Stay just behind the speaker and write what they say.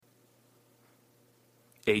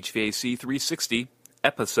HVAC 360,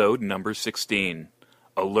 episode number 16.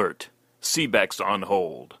 Alert. CBEX on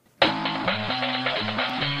hold.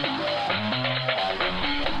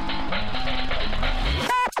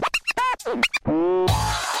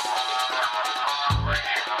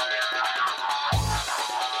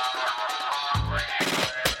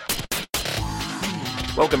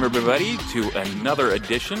 Welcome, everybody, to another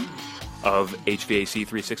edition of HVAC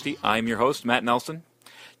 360. I'm your host, Matt Nelson.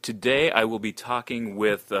 Today, I will be talking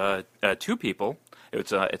with two people.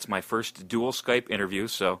 It's my first dual Skype interview,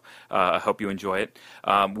 so I hope you enjoy it.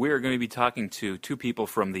 We are going to be talking to two people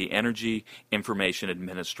from the Energy Information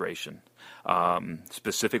Administration,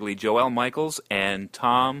 specifically Joelle Michaels and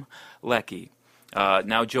Tom Leckie.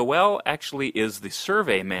 Now, Joelle actually is the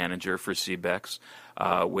survey manager for CBEX,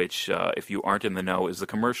 which, if you aren't in the know, is the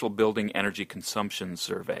Commercial Building Energy Consumption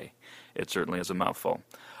Survey. It certainly is a mouthful.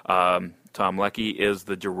 Tom Leckie is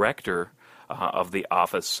the director of the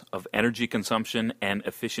Office of Energy Consumption and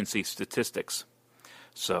Efficiency Statistics.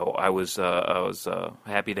 So I was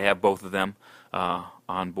happy to have both of them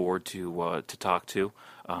on board to talk to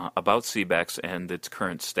about CBEX and its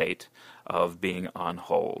current state of being on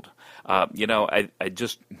hold. I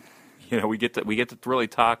just we get to really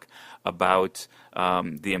talk about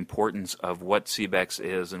the importance of what CBEX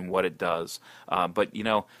is and what it does. But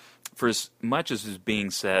for as much as is being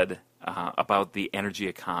said about the energy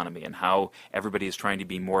economy and how everybody is trying to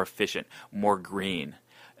be more efficient, more green,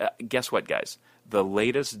 guess what, guys? The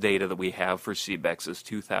latest data that we have for CBEX is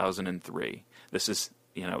 2003. This is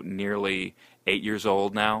nearly 8 years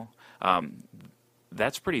old now.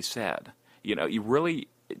 That's pretty sad. You really,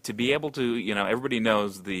 to be able to, everybody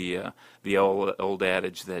knows the old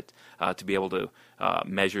adage that to be able to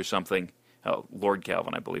measure something, Lord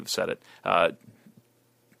Kelvin, I believe, said it.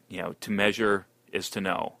 To measure is to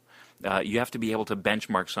know. You have to be able to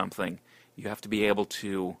benchmark something. You have to be able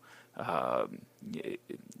to,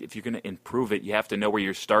 if you're going to improve it, you have to know where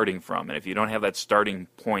you're starting from. And if you don't have that starting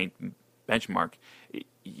point benchmark,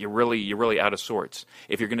 you're really out of sorts.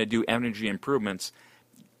 If you're going to do energy improvements,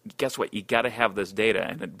 guess what? You got to have this data,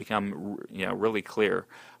 and it become really clear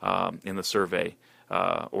in the survey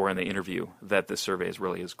or in the interview that this survey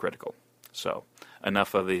is critical. So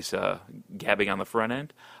enough of these gabbing on the front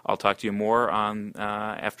end. I'll talk to you more on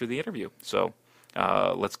after the interview. So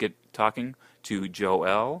let's get talking to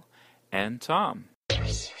Joelle and Tom.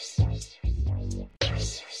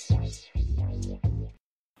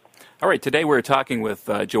 All right, today we're talking with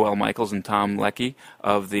Joelle Michaels and Tom Leckie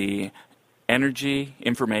of the Energy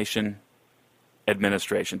Information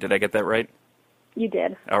Administration. Did I get that right? You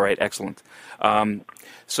did. All right, excellent.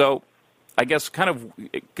 So I guess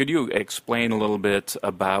could you explain a little bit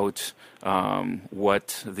about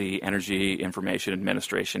what the Energy Information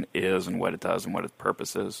Administration is and what it does and what its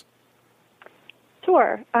purpose is?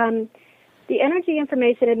 Sure. The Energy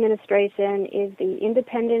Information Administration is the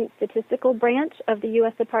independent statistical branch of the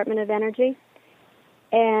U.S. Department of Energy,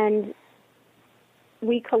 and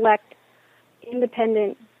we collect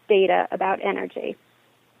independent data about energy.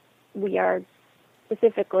 We are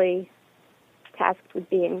specifically tasked with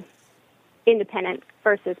being independent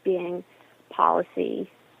versus being policy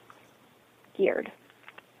geared.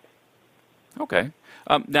 Okay.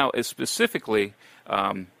 Now, specifically,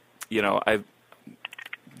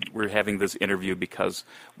 we're having this interview because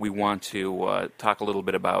we want to talk a little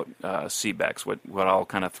bit about CBEX. What I'll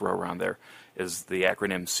kind of throw around there is the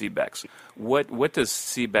acronym CBEX. What does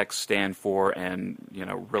CBEX stand for, and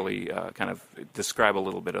really kind of describe a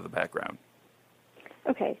little bit of the background?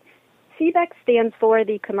 Okay. CBEX stands for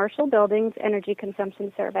the Commercial Buildings Energy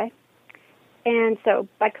Consumption Survey. And so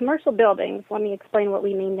by commercial buildings, let me explain what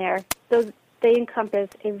we mean there. So they encompass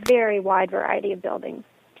a very wide variety of buildings.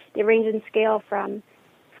 They range in scale from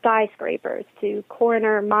skyscrapers to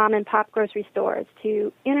corner mom-and-pop grocery stores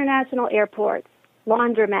to international airports,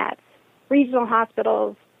 laundromats, regional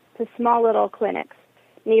hospitals to small little clinics,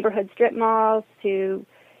 neighborhood strip malls to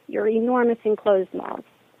your enormous enclosed malls.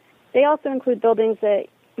 They also include buildings that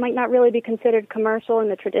might not really be considered commercial in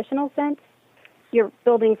the traditional sense. Your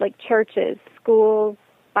buildings like churches, schools,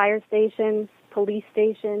 fire stations, police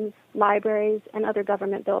stations, libraries, and other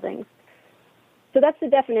government buildings. So that's the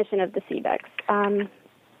definition of the CBEX.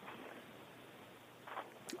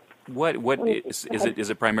 What is it? Is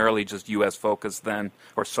it primarily just U.S. focused then,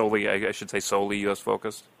 or solely? I should say solely U.S.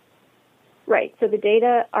 focused. Right. So the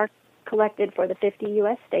data are collected for the 50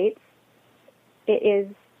 U.S. states. It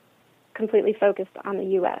is completely focused on the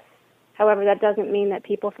U.S. However, that doesn't mean that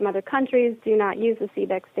people from other countries do not use the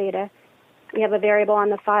CBEX data. We have a variable on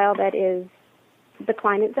the file that is the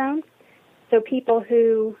climate zone. So people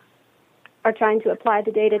who are trying to apply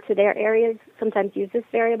the data to their areas sometimes use this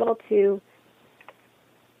variable to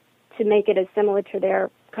make it as similar to their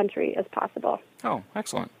country as possible. Oh,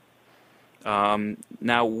 excellent.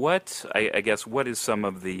 Now, what is some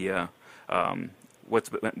of the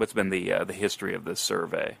what's been the history of this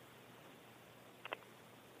survey?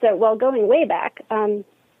 So, well, going way back,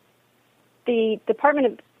 the Department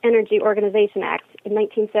of Energy Organization Act in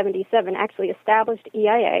 1977 actually established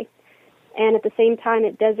EIA, and at the same time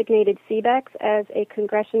it designated CBEX as a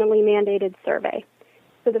congressionally mandated survey.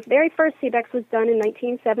 So the very first CBEX was done in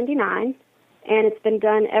 1979, and it's been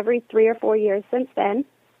done every 3 or 4 years since then.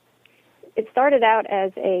 It started out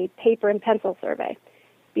as a paper and pencil survey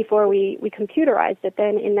before we computerized it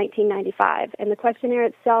then in 1995, and the questionnaire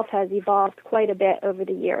itself has evolved quite a bit over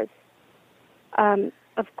the years.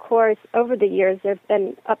 Of course, over the years, there have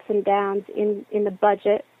been ups and downs in the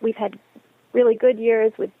budget. We've had really good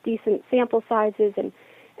years with decent sample sizes and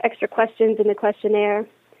extra questions in the questionnaire.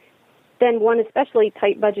 Then one especially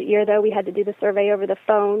tight budget year, though, we had to do the survey over the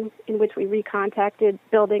phone, in which we recontacted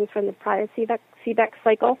buildings from the prior CBEX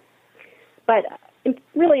cycle. But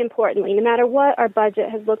really importantly, no matter what our budget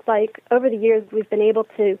has looked like, over the years we've been able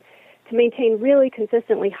to maintain really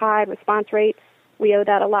consistently high response rates. We owe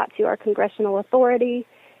that a lot to our congressional authority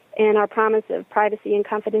and our promise of privacy and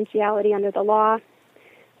confidentiality under the law.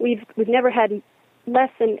 We've never had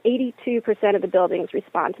less than 82% of the buildings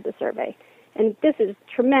respond to the survey. And this is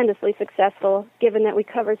tremendously successful given that we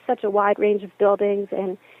cover such a wide range of buildings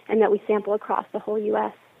and that we sample across the whole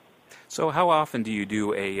U.S. So how often do you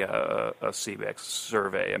do a CBEX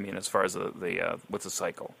survey? I mean, as far as what's the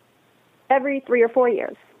cycle? Every 3 or 4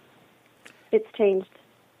 years. It's changed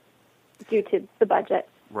due to the budget.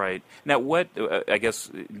 Right. Now, I guess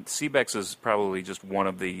CBEX is probably just one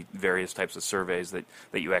of the various types of surveys that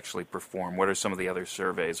you actually perform. What are some of the other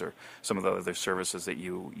surveys or some of the other services that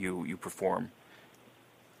you perform?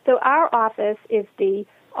 So our office is the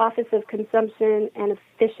Office of Consumption and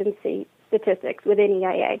Efficiency Statistics within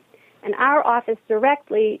EIA. And our office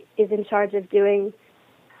directly is in charge of doing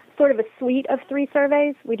sort of a suite of 3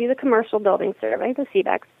 surveys. We do the commercial building survey, the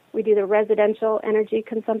CBEX. We do the residential energy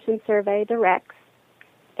consumption survey, the REX.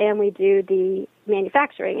 And we do the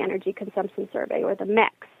manufacturing energy consumption survey, or the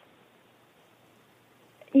MEX.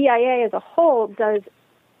 EIA as a whole does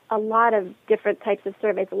a lot of different types of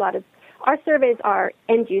surveys. Our surveys are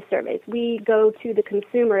end-use surveys. We go to the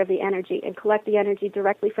consumer of the energy and collect the energy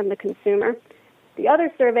directly from the consumer. The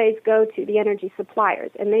other surveys go to the energy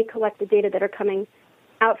suppliers, and they collect the data that are coming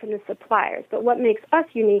out from the suppliers. But what makes us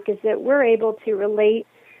unique is that we're able to relate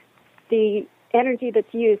the energy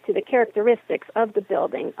that's used to the characteristics of the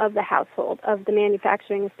building, of the household, of the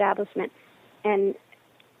manufacturing establishment, and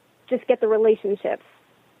just get the relationships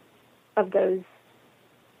of those,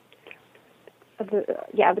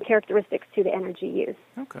 the characteristics to the energy use.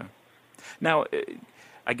 Okay. Now,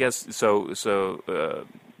 I guess so.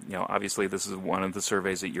 Obviously, this is one of the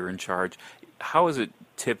surveys that you're in charge. How is it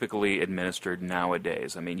typically administered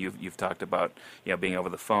nowadays? I mean, you've talked about being over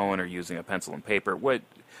the phone or using a pencil and paper. What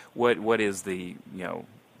is the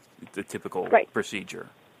typical procedure?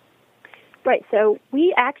 Right. So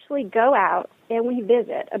we actually go out and we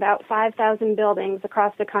visit about 5,000 buildings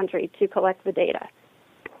across the country to collect the data.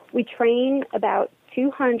 We train about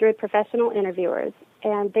 200 professional interviewers,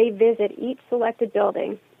 and they visit each selected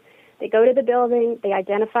building. They go to the building, they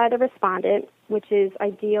identify the respondent, which is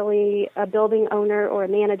ideally a building owner or a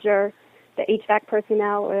manager, the HVAC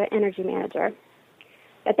personnel, or the energy manager.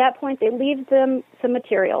 At that point, they leave them some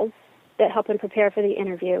materials that help them prepare for the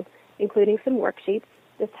interview, including some worksheets.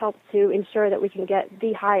 This helps to ensure that we can get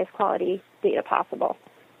the highest quality data possible.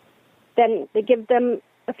 Then they give them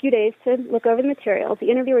a few days to look over the materials. The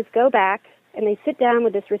interviewers go back, and they sit down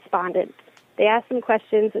with this respondent. They ask them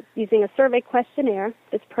questions using a survey questionnaire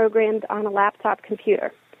that's programmed on a laptop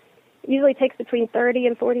computer. It usually takes between 30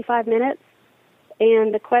 and 45 minutes,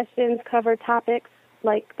 and the questions cover topics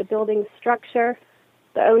like the building's structure,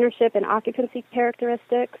 the ownership and occupancy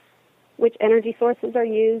characteristics, which energy sources are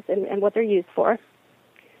used and what they're used for,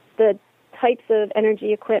 the types of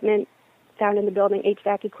energy equipment found in the building,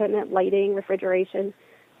 HVAC equipment, lighting, refrigeration,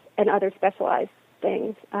 and other specialized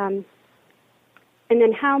things. And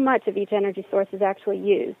then how much of each energy source is actually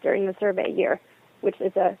used during the survey year, which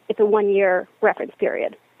is it's a 1-year reference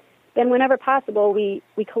period. Then whenever possible, we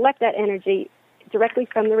collect that energy directly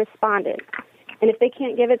from the respondent. And if they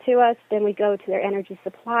can't give it to us, then we go to their energy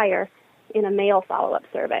supplier in a mail follow-up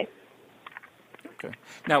survey. Okay.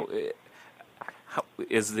 Now,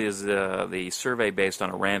 Is the survey based on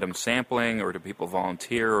a random sampling, or do people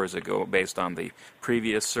volunteer, or is it go based on the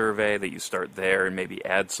previous survey that you start there and maybe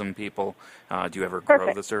add some people? Do you ever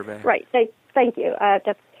grow the survey? Right. Thank you.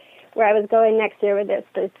 That's where I was going next here with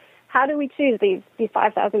this. How do we choose these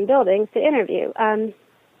 5,000 buildings to interview?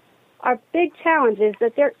 Our big challenge is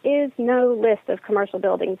that there is no list of commercial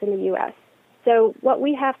buildings in the U.S. So what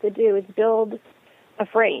we have to do is build a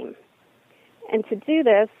frame. And to do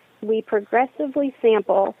this, we progressively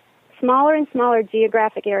sample smaller and smaller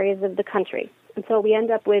geographic areas of the country until we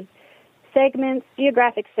end up with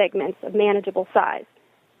geographic segments of manageable size.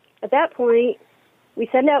 At that point, we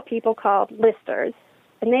send out people called listers,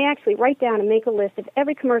 and they actually write down and make a list of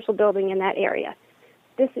every commercial building in that area.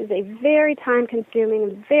 This is a very time-consuming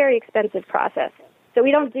and very expensive process. So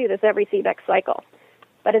we don't do this every CBEC cycle,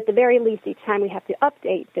 but at the very least, each time we have to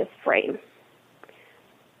update this frame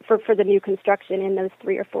for the new construction in those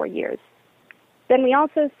 3 or 4 years. Then we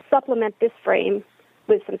also supplement this frame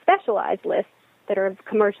with some specialized lists that are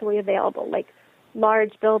commercially available, like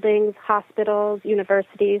large buildings, hospitals,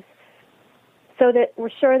 universities, so that we're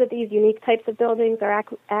sure that these unique types of buildings are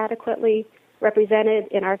adequately represented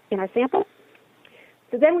in our sample.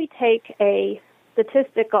 So then we take a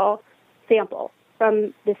statistical sample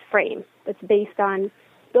from this frame that's based on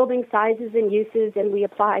building sizes and uses, and we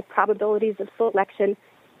apply probabilities of selection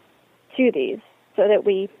to these so that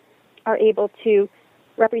we are able to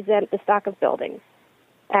represent the stock of buildings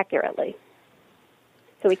accurately.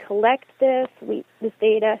 So we collect this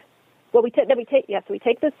data. Well, we take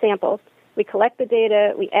the samples, we collect the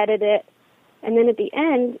data, we edit it, and then at the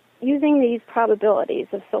end, using these probabilities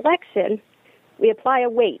of selection, we apply a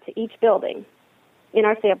weight to each building in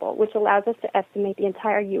our sample, which allows us to estimate the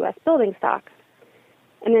entire U.S. building stock.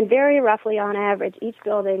 And then very roughly on average, each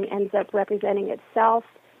building ends up representing itself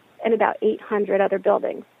and about 800 other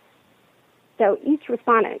buildings. So each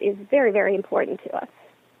respondent is very, very important to us.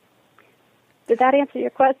 Did that answer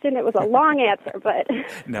your question? It was a long answer, but...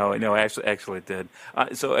 No, actually it did.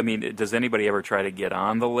 So, I mean, does anybody ever try to get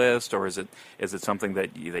on the list, or is it something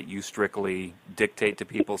that you strictly dictate to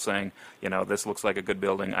people saying, this looks like a good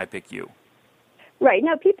building, I pick you? Right.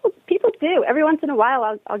 No, people do. Every once in a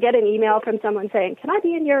while, I'll get an email from someone saying, "Can I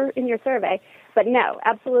be in your survey?" But no,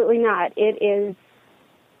 absolutely not. It's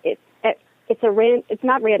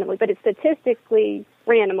not randomly, but it's statistically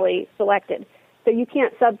randomly selected. So you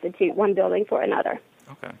can't substitute one building for another.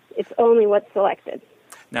 Okay. It's only what's selected.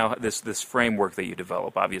 Now, this framework that you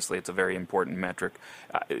develop, obviously, it's a very important metric.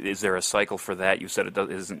 Is there a cycle for that? You said it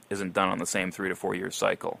isn't done on the same 3 to 4 year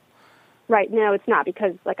cycle. Right. No, it's not,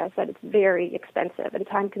 because, like I said, it's very expensive and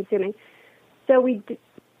time-consuming. So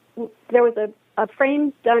there was a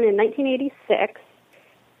frame done in 1986,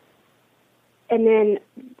 and then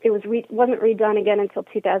it wasn't redone again until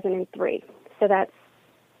 2003. So that's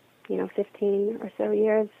 15 or so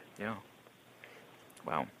years. Yeah.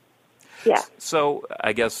 Wow. Yeah. So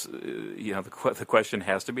I guess the question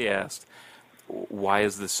has to be asked: why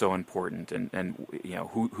is this so important, and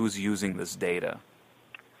who's using this data?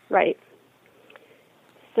 Right.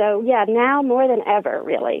 So yeah, now more than ever,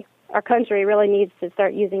 really, our country really needs to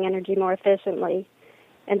start using energy more efficiently,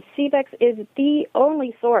 and CBEX is the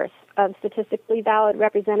only source of statistically valid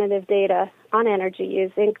representative data on energy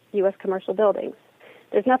use in U.S. commercial buildings.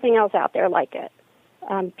 There's nothing else out there like it.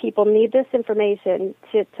 People need this information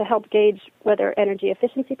to help gauge whether energy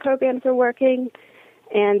efficiency programs are working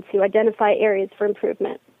and to identify areas for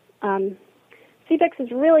improvement. CBEX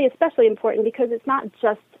is really especially important because it's not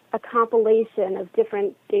just a compilation of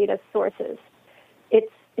different data sources.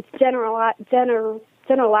 It's generalizable,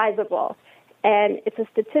 and it's a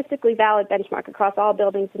statistically valid benchmark across all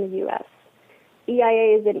buildings in the U.S.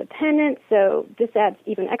 EIA is independent, so this adds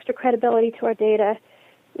even extra credibility to our data.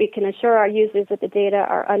 We can assure our users that the data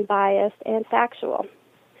are unbiased and factual.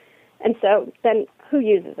 And so then who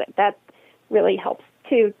uses it? That really helps,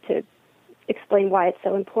 too, to explain why it's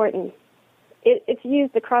so important. It's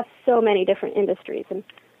used across so many different industries. And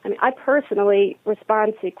I mean, I personally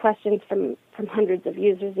respond to questions from hundreds of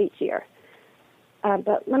users each year.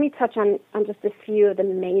 But let me touch on just a few of the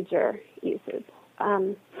major uses.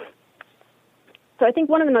 So I think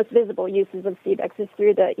one of the most visible uses of CBEX is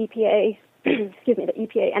through the EPA, the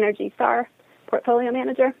EPA Energy Star Portfolio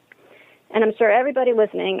Manager. And I'm sure everybody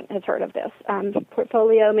listening has heard of this.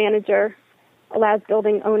 Portfolio Manager allows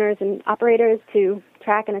building owners and operators to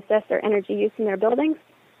track and assess their energy use in their buildings.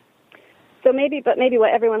 So maybe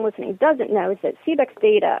what everyone listening doesn't know is that CBEX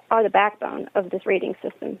data are the backbone of this rating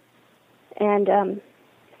system. And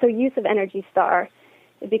so use of Energy Star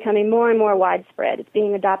is becoming more and more widespread. It's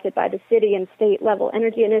being adopted by the city and state level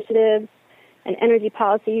energy initiatives and energy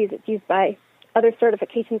policies. It's used by other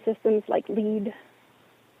certification systems like LEED.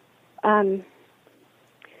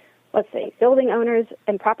 Building owners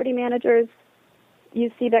and property managers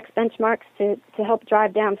use CBEX benchmarks to help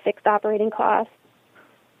drive down fixed operating costs.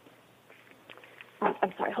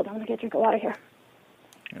 I'm sorry, hold on, let me get a drink of water here.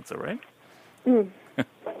 That's all right. This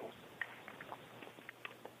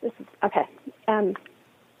is, okay.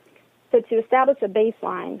 So to establish a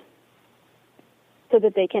baseline so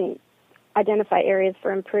that they can identify areas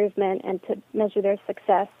for improvement and to measure their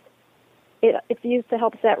success, it's used to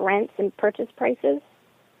help set rents and purchase prices.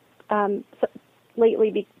 So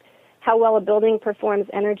lately, how well a building performs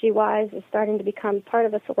energy-wise is starting to become part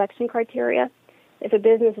of a selection criteria if a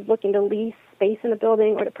business is looking to lease space in a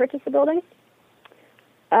building or to purchase a building.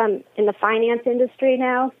 In the finance industry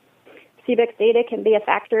now, CBEX data can be a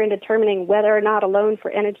factor in determining whether or not a loan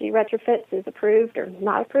for energy retrofits is approved or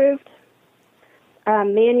not approved.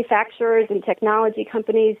 Manufacturers and technology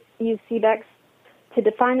companies use CBEX to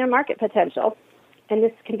define their market potential, and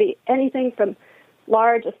this can be anything from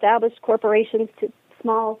large established corporations to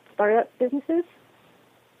small startup businesses.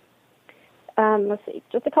 Let's see,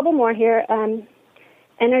 just a couple more here.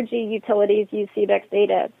 Energy utilities use CBEX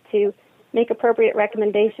data to make appropriate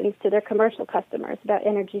recommendations to their commercial customers about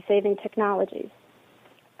energy-saving technologies.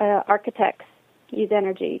 Architects use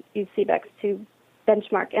CBEX to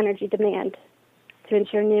benchmark energy demand to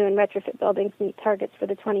ensure new and retrofit buildings meet targets for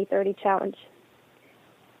the 2030 challenge.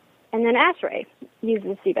 And then ASHRAE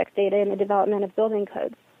uses CBEX data in the development of building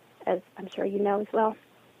codes, as I'm sure you know as well.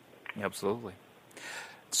 Absolutely.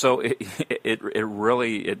 So it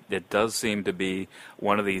really does seem to be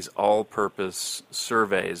one of these all-purpose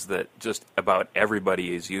surveys that just about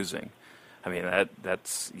everybody is using. I mean,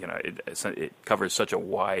 that's it covers such a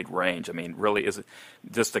wide range. I mean, really, is it,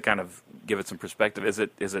 just to kind of give it some perspective, is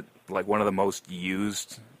it like one of the most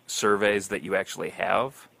used surveys that you actually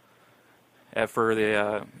have for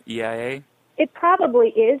the EIA? It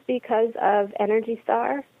probably is because of Energy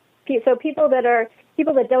Star. So people that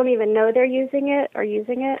don't even know they're using it are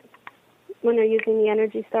using it when they're using the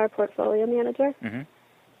Energy Star Portfolio Manager. Mm-hmm.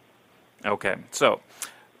 Okay, so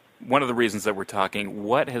one of the reasons that we're talking,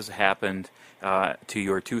 what has happened to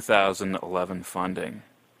your 2011 funding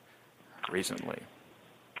recently?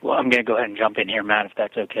 Well, I'm going to go ahead and jump in here, Matt, if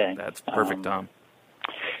that's okay. That's perfect, Tom.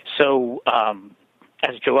 So,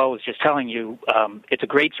 as Joelle was just telling you, it's a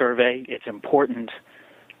great survey. It's important.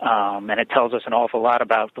 And it tells us an awful lot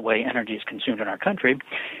about the way energy is consumed in our country,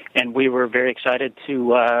 and we were very excited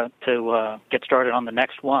to get started on the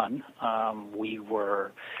next one. We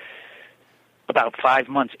were about 5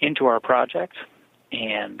 months into our project,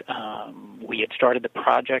 and we had started the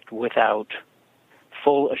project without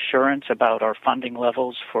full assurance about our funding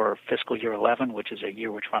levels for fiscal year 11, which is a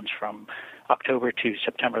year which runs from October to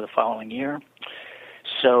September the following year.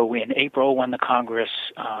 So in April, when the Congress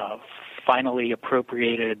finally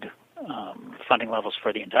appropriated funding levels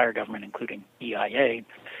for the entire government, including EIA,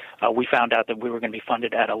 we found out that we were going to be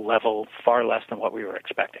funded at a level far less than what we were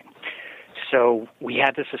expecting. So we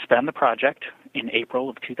had to suspend the project in April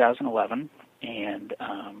of 2011, and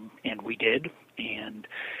we did. And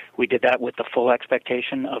we did that with the full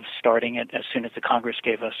expectation of starting it as soon as the Congress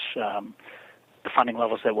gave us the funding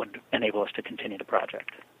levels that would enable us to continue the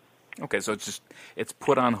project. Okay, so it's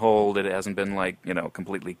put on hold. It hasn't been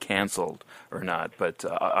completely canceled or not. But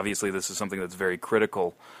obviously, this is something that's very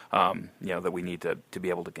critical. That we need to be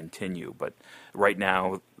able to continue. But right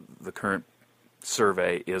now, the current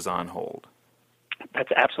survey is on hold.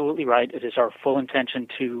 That's absolutely right. It is our full intention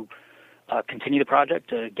to continue the project,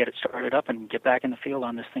 to get it started up, and get back in the field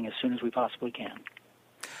on this thing as soon as we possibly can.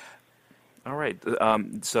 All right.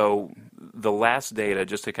 So the last data,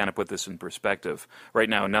 just to kind of put this in perspective, right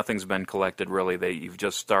now nothing's been collected really. You've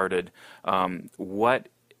just started.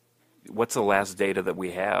 What's the last data that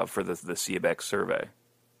we have for the CBEX survey?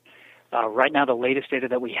 Right now, the latest data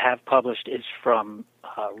that we have published is from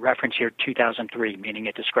reference year 2003, meaning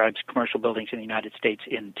it describes commercial buildings in the United States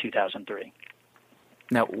in 2003.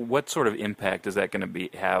 Now, what sort of impact is that going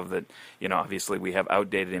to have that, obviously we have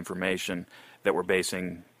outdated information that we're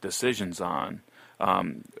basing decisions on.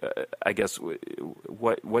 I guess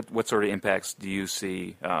what sort of impacts do you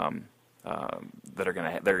see that are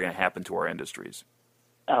going to happen to our industries?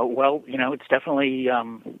 Well, it's definitely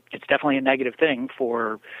a negative thing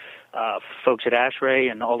for folks at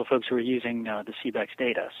ASHRAE and all the folks who are using the CBEX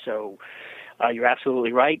data. So you're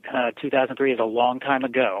absolutely right. 2003 is a long time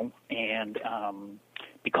ago, and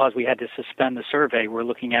because we had to suspend the survey, we're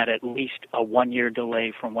looking at least a 1-year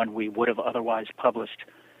delay from when we would have otherwise published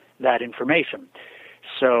that information.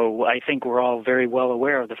 So I think we're all very well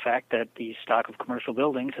aware of the fact that the stock of commercial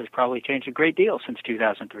buildings has probably changed a great deal since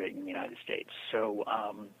 2003 in the United States. So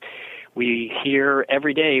we hear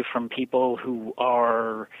every day from people who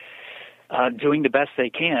are doing the best they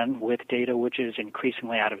can with data which is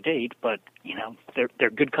increasingly out of date, but they're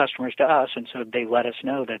good customers to us, and so they let us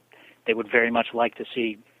know that they would very much like to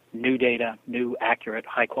see new data, new, accurate,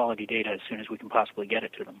 high-quality data as soon as we can possibly get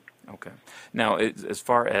it to them. Okay. Now, as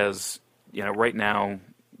far as, right now,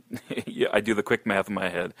 I do the quick math in my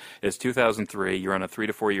head. It's 2003. You're on a 3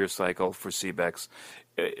 to 4 year cycle for CBEX.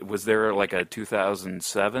 Was there like a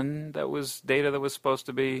 2007 data that was supposed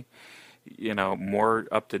to be, more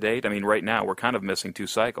up to date? I mean, right now we're kind of missing 2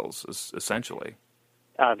 cycles, essentially.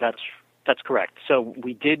 That's correct. So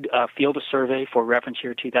we did field a survey for reference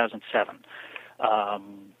year 2007.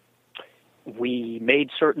 We made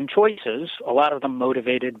certain choices, a lot of them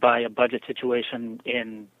motivated by a budget situation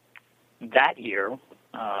in that year,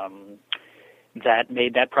 that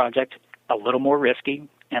made that project a little more risky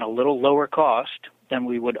and a little lower cost than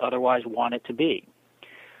we would otherwise want it to be.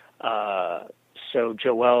 So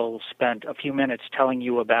Joelle spent a few minutes telling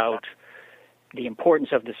you about the importance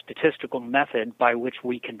of the statistical method by which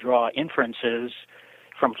we can draw inferences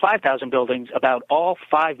from 5,000 buildings about all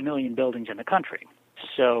 5 million buildings in the country.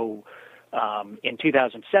 So in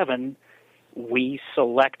 2007, we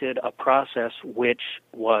selected a process which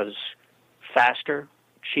was faster,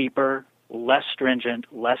 cheaper, less stringent,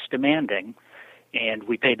 less demanding, and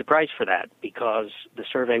we paid the price for that because the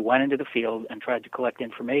survey went into the field and tried to collect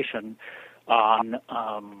information on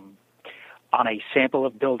a sample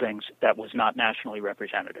of buildings that was not nationally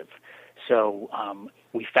representative. So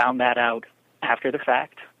we found that out after the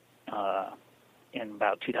fact. In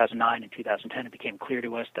about 2009 and 2010, it became clear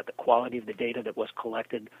to us that the quality of the data that was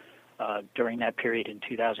collected during that period in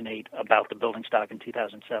 2008 about the building stock in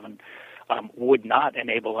 2007 would not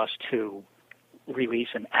enable us to release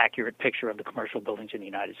an accurate picture of the commercial buildings in the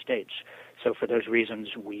United States. So for those reasons,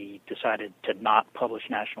 we decided to not publish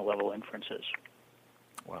national-level inferences.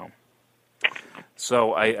 Wow.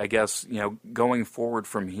 So I guess, going forward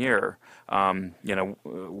from here, one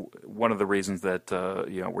of the reasons that,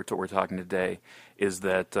 we're talking today is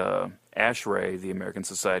that ASHRAE, the American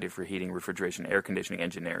Society for Heating, Refrigeration, Air Conditioning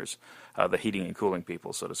Engineers, the heating and cooling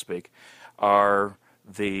people, so to speak, are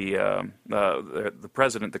the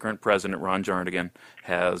president, the current president, Ron Jarnagin,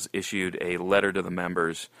 has issued a letter to the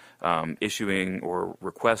members, issuing or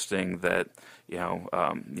requesting that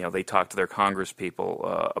they talk to their Congress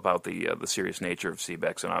people about the serious nature of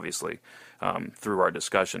CBEX, and obviously through our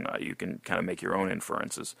discussion, you can kind of make your own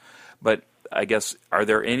inferences. But I guess, are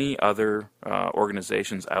there any other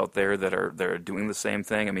organizations out there that are doing the same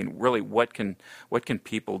thing? I mean, really, what can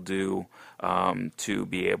people do to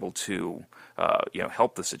be able to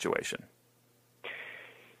help the situation?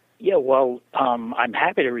 Yeah, well, I'm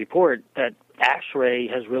happy to report that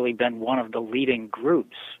ASHRAE has really been one of the leading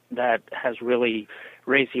groups that has really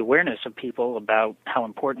raised the awareness of people about how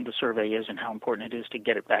important the survey is and how important it is to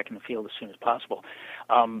get it back in the field as soon as possible.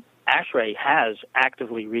 ASHRAE has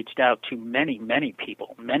actively reached out to many, many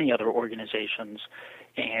people, many other organizations,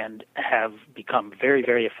 and have become very,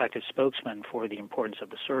 very effective spokesmen for the importance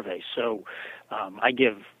of the survey. So I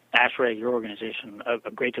give ASHRAE, your organization,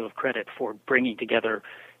 a great deal of credit for bringing together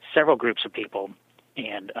several groups of people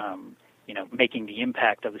and making the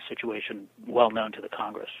impact of the situation well known to the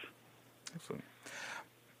Congress. Excellent.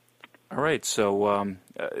 All right, so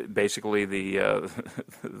basically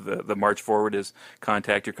the march forward is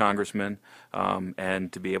contact your congressman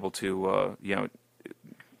and to be able to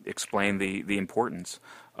explain the importance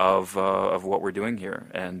of what we're doing here.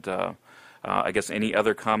 And I guess any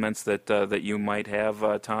other comments that you might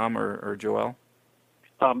have, Tom or Joelle?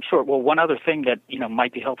 Sure. Well, one other thing that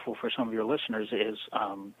might be helpful for some of your listeners is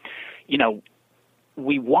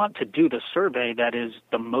we want to do the survey that is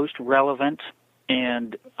the most relevant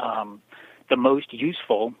and the most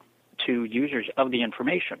useful to users of the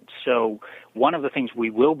information. So one of the things we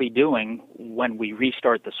will be doing when we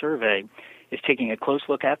restart the survey is taking a close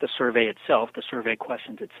look at the survey itself, the survey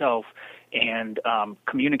questions itself, and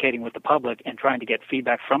communicating with the public and trying to get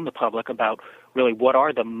feedback from the public about really what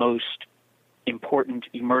are the most important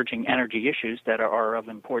emerging energy issues that are of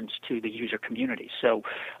importance to the user community. So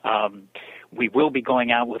we will be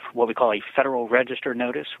going out with what we call a Federal Register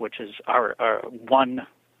notice, which is our one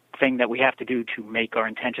thing that we have to do to make our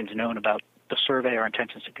intentions known about the survey, our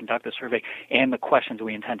intentions to conduct the survey, and the questions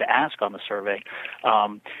we intend to ask on the survey.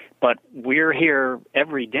 But we're here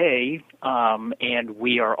every day, and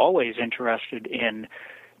we are always interested in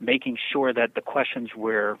making sure that the questions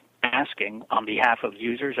we're asking on behalf of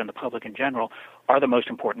users and the public in general are the most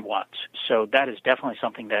important ones. So that is definitely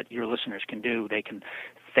something that your listeners can do. They can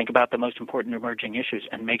think about the most important emerging issues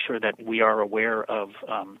and make sure that we are aware of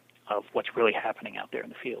what's really happening out there in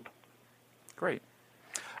the field. Great.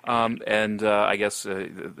 And I guess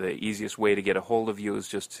the easiest way to get a hold of you is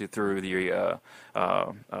just through the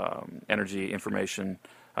Energy Information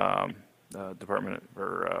Department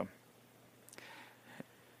or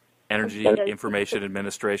Energy Information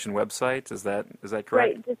Administration website. Is that correct?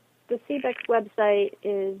 Right. The CBEX website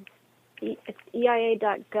is it's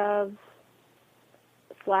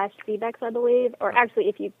eia.gov/CBEX, I believe. Or actually,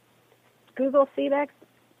 if you Google CBEX,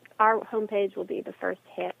 our homepage will be the first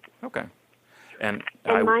hit. Okay. And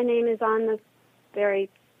my name is on the very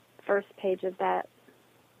first page of that,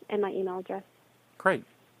 and my email address. Great.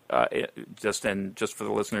 Just for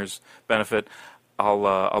the listeners' benefit,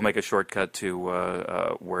 I'll make a shortcut to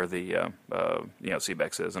where the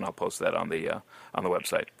CBEX is, and I'll post that on the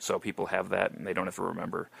website, so people have that and they don't have to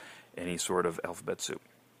remember any sort of alphabet soup.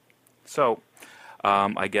 So,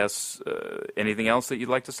 I guess anything else that you'd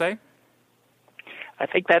like to say? I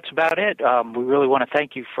think that's about it. We really want to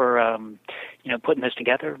thank you for putting this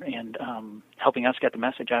together and helping us get the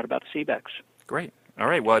message out about the CBEX. Great. All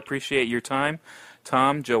right. Well, I appreciate your time,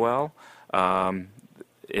 Tom, Joelle.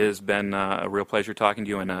 It has been a real pleasure talking to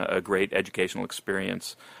you and a great educational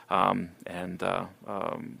experience. And I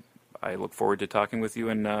look forward to talking with you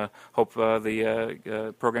and hope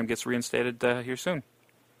the program gets reinstated here soon.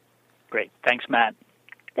 Great. Thanks, Matt.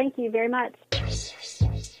 Thank you very much.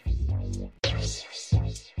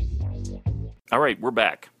 All right, we're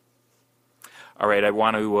back. All right, I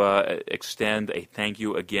want to extend a thank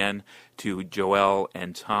you again to Joelle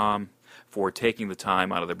and Tom for taking the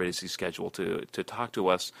time out of their busy schedule to talk to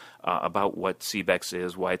us about what CBEX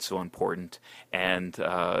is, why it's so important, and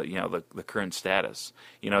the current status.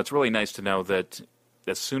 It's really nice to know that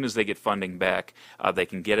as soon as they get funding back, they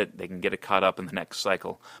can get it caught up in the next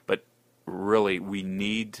cycle. But really, we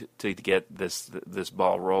need to get this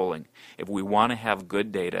ball rolling. If we want to have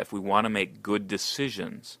good data, if we want to make good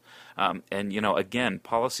decisions, again,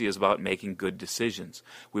 policy is about making good decisions.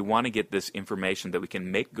 We want to get this information that we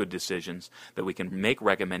can make good decisions, that we can make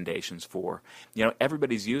recommendations for.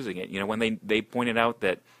 Everybody's using it. When they pointed out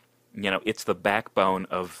that, it's the backbone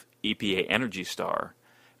of EPA Energy Star,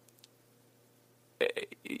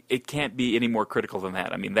 it can't be any more critical than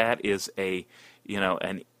that. I mean, that is an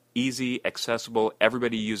easy, accessible,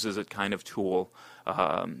 everybody uses it kind of tool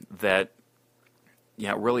that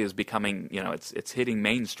really is becoming, it's hitting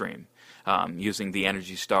mainstream using the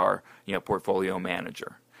Energy Star portfolio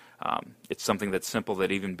manager. It's something that's simple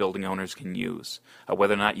that even building owners can use.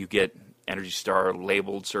 Whether or not you get Energy Star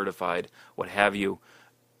labeled, certified, what have you,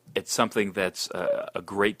 it's something that's a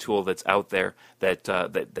great tool that's out there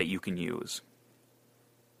that you can use.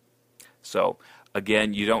 So,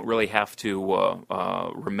 again, you don't really have to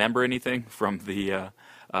remember anything from the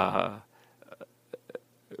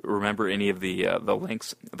remember any of the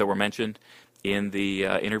links that were mentioned in the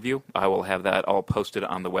interview. I will have that all posted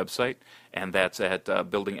on the website, and that's at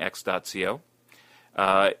buildingx.co.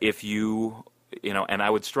 If you and I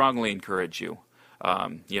would strongly encourage you.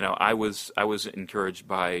 I was encouraged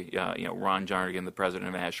by Ron Jarnigan, the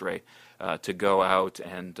president of ASHRAE, to go out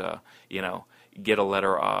and get a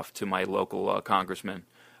letter off to my local congressman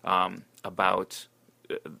about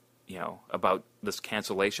this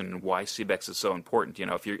cancellation and why CBEX is so important.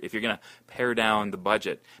 If you're going to pare down the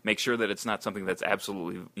budget, make sure that it's not something that's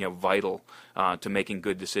absolutely vital to making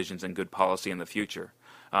good decisions and good policy in the future.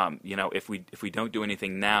 If we don't do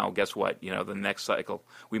anything now, guess what? The next cycle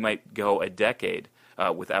we might go a decade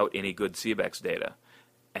without any good CBEX data,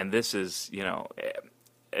 and this is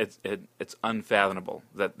it's unfathomable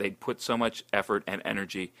that they put so much effort and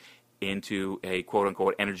energy into a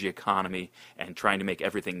quote-unquote energy economy and trying to make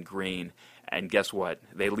everything green. And guess what?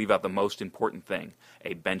 They leave out the most important thing,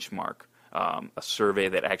 a benchmark, a survey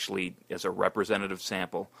that actually is a representative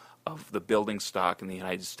sample of the building stock in the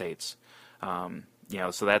United States. So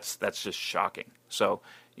that's just shocking. So,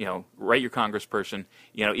 write your congressperson,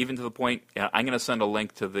 even to the point, I'm going to send a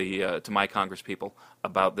link to to my congresspeople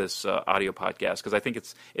about this audio podcast, because I think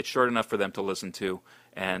it's short enough for them to listen to,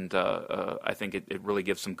 and I think it really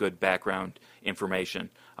gives some good background information.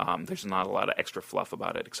 There's not a lot of extra fluff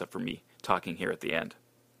about it, except for me talking here at the end.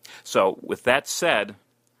 So, with that said,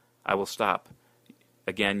 I will stop.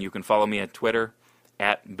 Again, you can follow me at Twitter,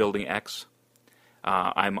 at BuildingX.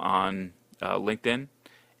 I'm on LinkedIn,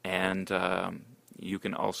 and you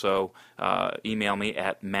can also email me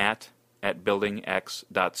at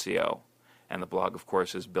matt@buildingx.co. And the blog, of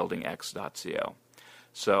course, is buildingx.co.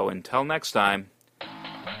 So until next time,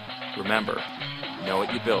 Remember, know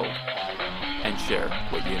what you build and share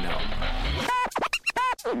what you know.